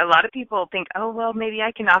more, a lot of people think, oh, well, maybe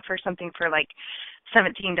I can offer something for like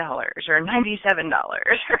 $17 or $97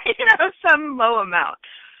 or, some low amount.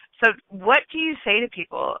 So what do you say to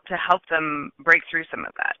people to help them break through some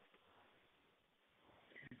of that?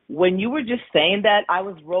 When you were just saying that, I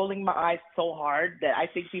was rolling my eyes so hard that I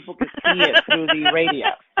think people could see it through the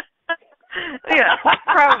radio. Yeah,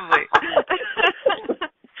 probably.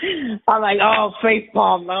 I'm like, oh,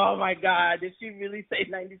 facepalm. Oh, my God. Did she really say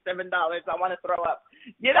 $97? I want to throw up.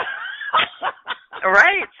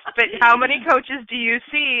 Right. But how many coaches do you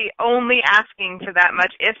see only asking for that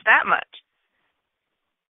much, if that much?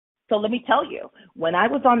 So let me tell you, when I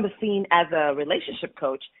was on the scene as a relationship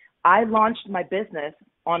coach, I launched my business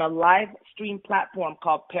on a live stream platform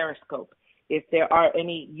called Periscope. If there are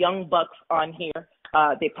any young bucks on here,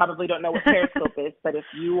 they probably don't know what Periscope is, but if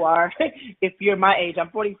you're my age, I'm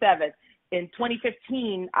 47. In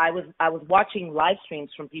 2015, I was watching live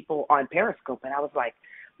streams from people on Periscope, and I was like,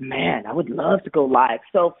 man, I would love to go live.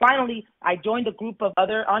 So finally, I joined a group of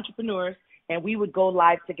other entrepreneurs, and we would go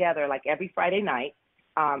live together like every Friday night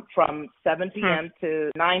from 7 p.m.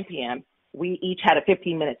 to 9 p.m. We each had a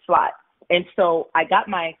 15-minute slot. And so I got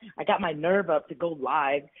my nerve up to go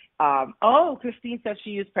live. Christine says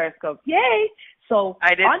she used Periscope. Yay! So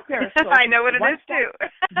I did. On Periscope, I know what it is too.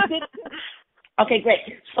 Okay, great.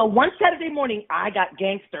 So one Saturday morning, I got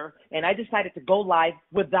gangster, and I decided to go live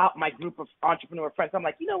without my group of entrepreneur friends. I'm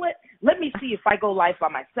like, you know what? Let me see if I go live by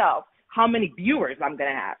myself, how many viewers I'm going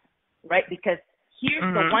to have, right? Because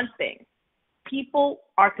here's the one thing. People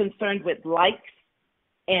are concerned with likes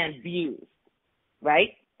and views,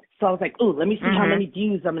 right? So I was like, let me see how many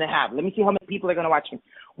views I'm going to have. Let me see how many people are going to watch me.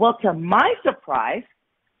 Well, to my surprise,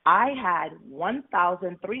 I had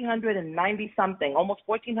 1,390-something, almost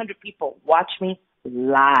 1,400 people watch me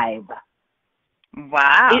live.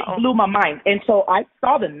 Wow. It blew my mind. And so I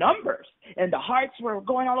saw the numbers, and the hearts were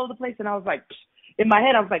going all over the place, and I was like, in my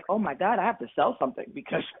head, I was like, oh, my God, I have to sell something,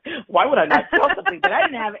 because why would I not sell something? But I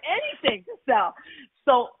didn't have anything to sell.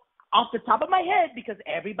 So off the top of my head, because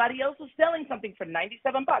everybody else was selling something for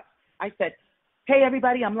 $97, I said, hey,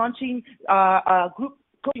 everybody, I'm launching a group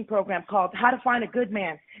coaching program called How to Find a Good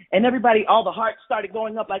Man. And everybody, all the hearts started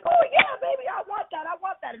going up like, oh, yeah, baby, I want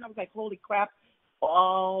that. And I was like, holy crap.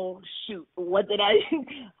 Oh, shoot. What did I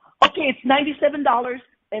 – okay, it's $97,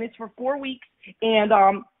 and it's for 4 weeks. And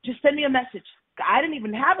just send me a message. I didn't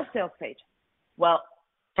even have a sales page. Well,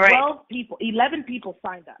 11 people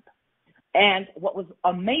signed up. And what was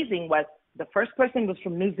amazing was the first person was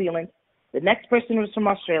from New Zealand. The next person was from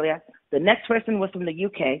Australia. The next person was from the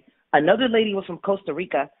UK. Another lady was from Costa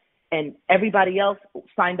Rica. And everybody else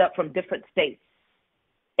signed up from different states.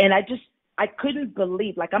 And I couldn't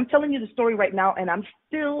believe, like I'm telling you the story right now, and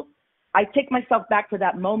I take myself back to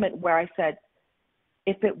that moment where I said,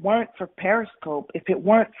 if it weren't for Periscope, if it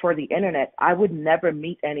weren't for the internet, I would never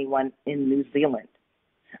meet anyone in New Zealand.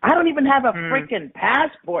 I don't even have a freaking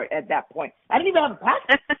passport at that point. I didn't even have a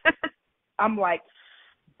passport. I'm like,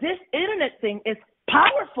 this internet thing is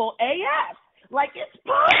powerful AF. Like, it's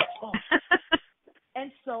powerful.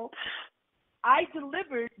 And so I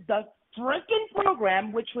delivered the freaking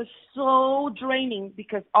program, which was so draining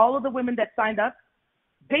because all of the women that signed up,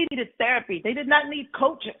 they needed therapy. They did not need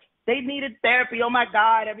coaches. They needed therapy. Oh, my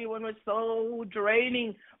God, everyone was so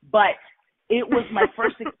draining. But it was my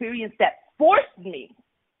first experience that forced me.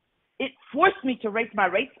 It forced me to raise my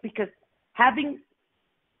rates because having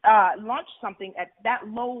launched something at that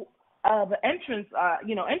low of entry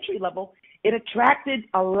level, it attracted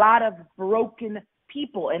a lot of broken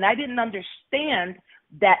people. And I didn't understand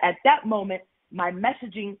that at that moment, my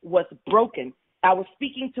messaging was broken. I was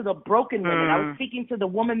speaking to the broken women. I was speaking to the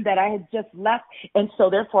woman that I had just left. And so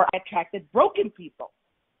therefore I attracted broken people.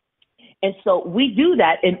 And so we do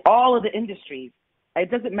that in all of the industries. It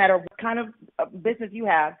doesn't matter what kind of business you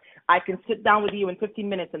have. I can sit down with you in 15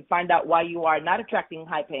 minutes and find out why you are not attracting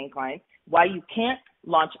high-paying clients, why you can't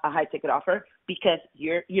launch a high-ticket offer, because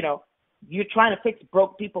you're trying to fix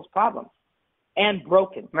broke people's problems and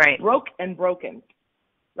broken. Right. Broke and broken.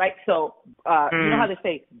 Right? So you know how they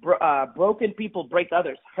say broken people break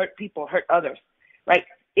others, hurt people hurt others. Right?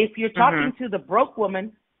 If you're talking to the broke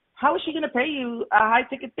woman, how is she going to pay you a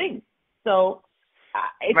high-ticket thing? So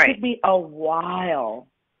it took me a while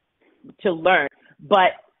to learn,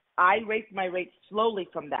 but I raised my rates slowly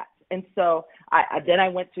from that. And so then I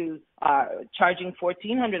went to charging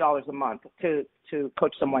 $1,400 a month to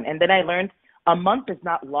coach someone. And then I learned a month is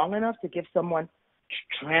not long enough to give someone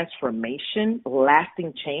transformation,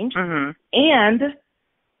 lasting change. And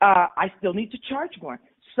I still need to charge more.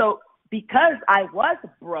 So because I was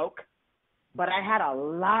broke, but I had a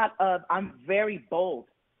lot of, I'm very bold.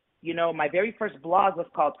 You know, my very first blog was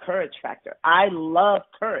called Courage Factor. I love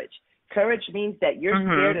courage. Courage means that you're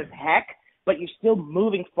scared as heck, but you're still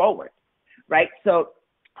moving forward, right? So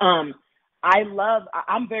I'm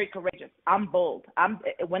very courageous. I'm bold.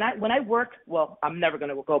 When I work, well, I'm never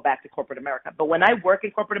going to go back to corporate America, but when I work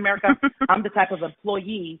in corporate America, I'm the type of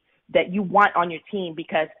employee that you want on your team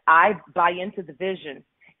because I buy into the vision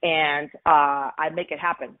and I make it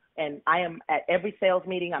happen. And I am at every sales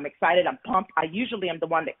meeting. I'm excited. I'm pumped. I usually am the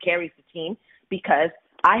one that carries the team because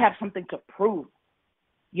I have something to prove.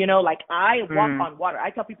 You know, like I walk on water. I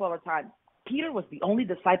tell people all the time, Peter was the only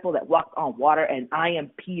disciple that walked on water, and I am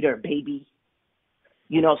Peter, baby.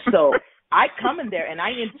 You know, so I come in there and I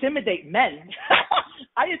intimidate men.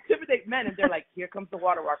 I intimidate men, and they're like, here comes the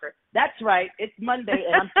water walker. That's right. It's Monday,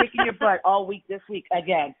 and I'm kicking your butt all week this week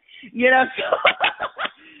again. You know,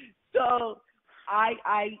 so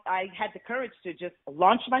I had the courage to just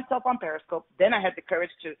launch myself on Periscope. Then I had the courage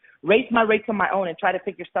to raise my rates on my own and try to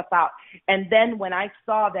figure stuff out. And then when I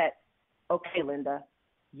saw that, okay, Linda,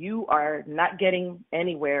 you are not getting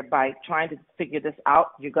anywhere by trying to figure this out.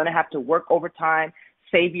 You're going to have to work overtime,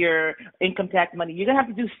 save your income tax money. You're going to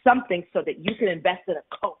have to do something so that you can invest in a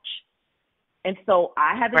coach. And so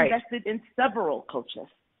I have invested in several coaches.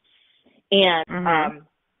 And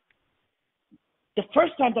the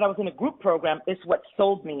first time that I was in a group program is what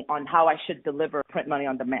sold me on how I should deliver print money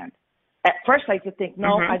on demand. At first, I used to think,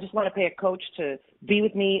 no, I just want to pay a coach to be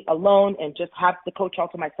with me alone and just have the coach all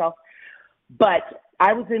to myself. But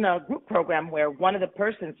I was in a group program where one of the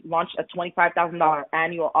persons launched a $25,000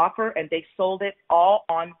 annual offer, and they sold it all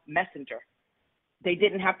on Messenger. They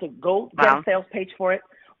didn't have to go get a sales page for it.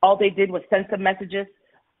 All they did was send some messages,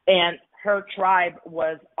 and her tribe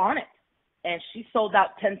was on it. And she sold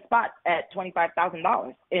out 10 spots at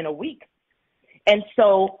 $25,000 in a week. And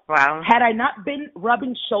so wow. had I not been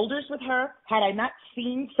rubbing shoulders with her, had I not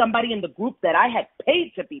seen somebody in the group that I had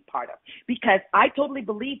paid to be part of, because I totally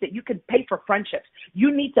believe that you can pay for friendships.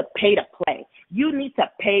 You need to pay to play. You need to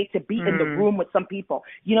pay to be in the room with some people.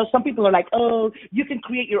 You know, some people are like, oh, you can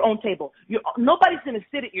create your own table. Nobody's going to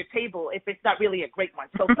sit at your table if it's not really a great one.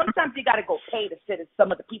 So sometimes you got to go pay to sit at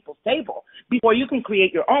some of the people's table before you can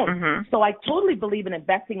create your own. So I totally believe in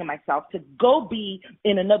investing in myself to go be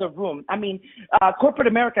in another room. I mean, corporate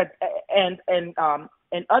America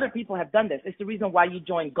and other people have done this. It's the reason why you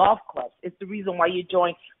join golf clubs. It's the reason why you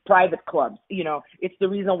join private clubs. You know, it's the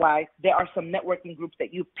reason why there are some networking groups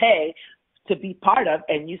that you pay to be part of,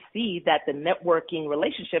 and you see that the networking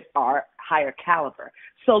relationships are higher caliber.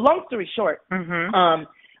 So long story short,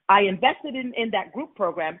 I invested in that group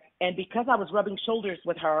program, and because I was rubbing shoulders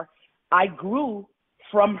with her, I grew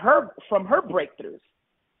from her breakthroughs.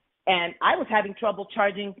 And I was having trouble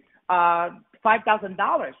charging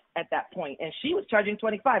 $5,000 at that point, and she was charging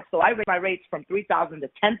 $25,000. So I raised my rates from $3,000 to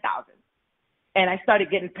 $10,000, and I started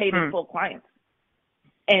getting paid in full clients.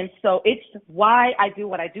 And so it's why I do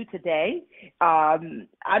what I do today. I'm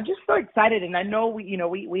just so excited, and I know we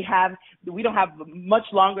don't have much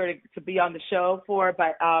longer to be on the show for,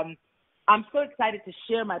 but I'm so excited to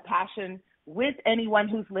share my passion with anyone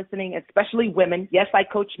who's listening, especially women. Yes, I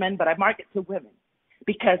coach men, but I market to women.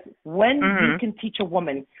 Because when you can teach a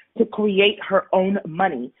woman to create her own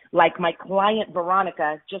money, like my client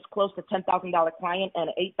Veronica just closed a $10,000 client and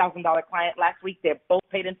an $8,000 client last week. They're both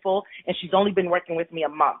paid in full, and she's only been working with me a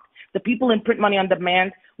month. The people in Print Money on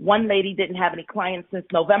Demand, one lady didn't have any clients since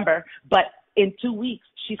November, but in 2 weeks,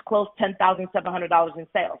 she's closed $10,700 in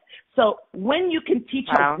sales. So when you can teach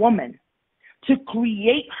a woman to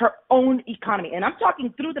create her own economy, and I'm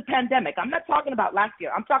talking through the pandemic. I'm not talking about last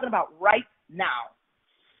year. I'm talking about right now.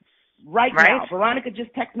 Right now. Veronica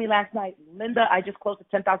just texted me last night, Linda, I just closed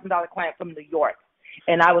a $10,000 client from New York.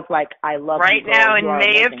 And I was like, I love you. Right now in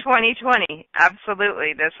May of 2020.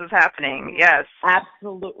 Absolutely. This is happening. Yes.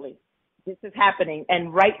 Absolutely. This is happening.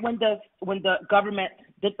 And right when the government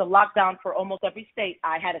did the lockdown for almost every state,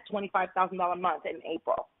 I had a $25,000 month in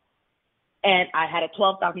April. And I had a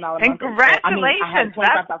 $12,000 month. Congratulations. I had a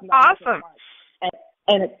 $25,000 awesome.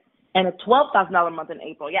 And a $12,000 month in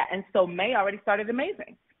April. Yeah. And so May already started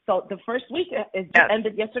amazing. So the first week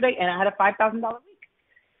ended yesterday, and I had a $5,000 week.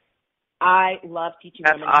 I love teaching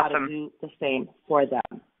women how to do the same for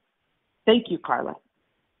them. Thank you, Carla.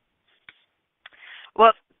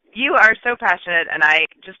 Well, you are so passionate, and I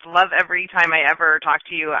just love every time I ever talk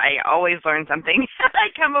to you. I always learn something. I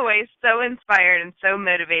come away so inspired and so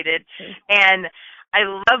motivated. And I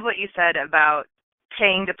love what you said about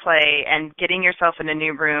paying to play and getting yourself in a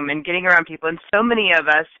new room and getting around people. And so many of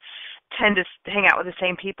us tend to hang out with the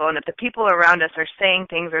same people, and if the people around us are saying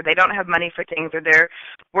things, or they don't have money for things, or they're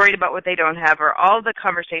worried about what they don't have, or all the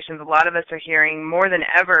conversations a lot of us are hearing more than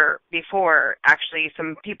ever before, actually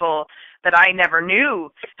some people that I never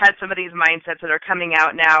knew had some of these mindsets that are coming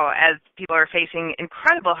out now as people are facing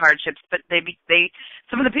incredible hardships, but they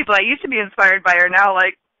some of the people I used to be inspired by are now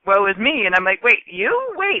like, woe is me, and I'm like, wait,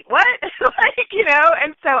 what?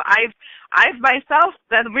 And so I've myself,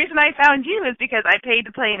 the reason I found you is because I paid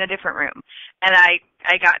to play in a different room, and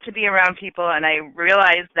I got to be around people, and I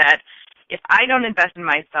realized that if I don't invest in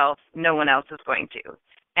myself, no one else is going to.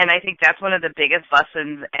 And I think that's one of the biggest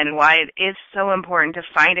lessons, and why it is so important to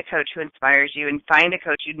find a coach who inspires you, and find a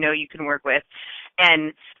coach you know you can work with,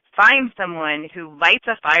 and find someone who lights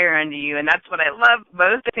a fire under you. And that's what I love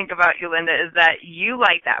most to think about you, Linda, is that you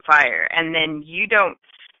light that fire, and then you don't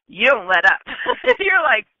let up. You're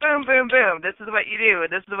like, boom, boom, boom. This is what you do.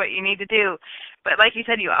 This is what you need to do. But like you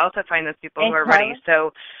said, you also find those people who are ready.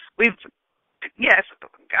 So yes,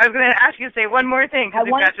 I was going to ask you to say one more thing, because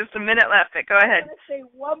we've got just a minute left. But go ahead. I want to say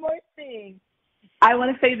one more thing. I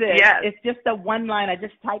want to say this. Yes. It's just a one line. I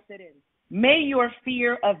just typed it in. May your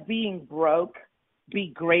fear of being broke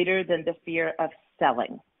be greater than the fear of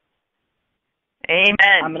selling.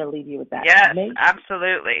 Amen. I'm going to leave you with that. Yes,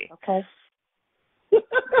 absolutely. Okay.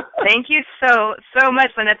 Thank you so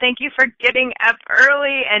much, Linda. Thank you for getting up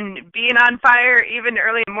early and being on fire, even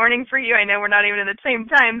early morning for you. I know we're not even in the same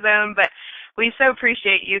time zone, but we so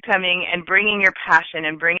appreciate you coming and bringing your passion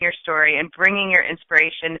and bringing your story and bringing your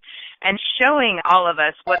inspiration and showing all of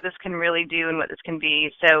us what this can really do and what this can be.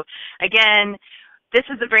 So, again, this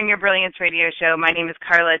is the Bring Your Brilliance radio show. My name is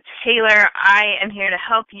Carla Taylor. I am here to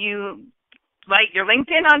help you light your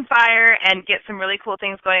LinkedIn on fire and get some really cool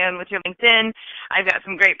things going on with your LinkedIn. I've got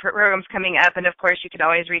some great programs coming up, and, of course, you can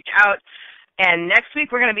always reach out And next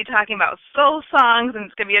week we're going to be talking about soul songs, and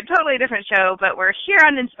it's going to be a totally different show, but we're here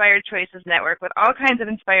on the Inspired Choices Network with all kinds of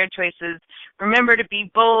inspired choices. Remember to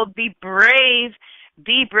be bold, be brave,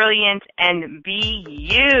 be brilliant, and be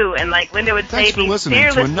you. And like Linda would say, Thanks for be listening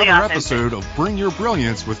to fearlessly another authentic. episode of Bring Your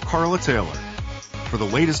Brilliance with Carla Taylor. For the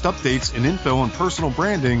latest updates and info on personal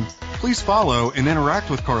branding, please follow and interact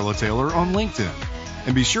with Carla Taylor on LinkedIn.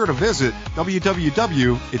 And be sure to visit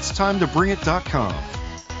www.itstimetoBringIt.com.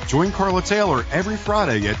 Join Carla Taylor every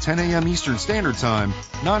Friday at 10 a.m. Eastern Standard Time,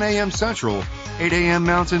 9 a.m. Central, 8 a.m.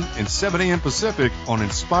 Mountain, and 7 a.m. Pacific on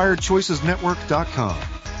InspiredChoicesNetwork.com.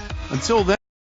 Until then,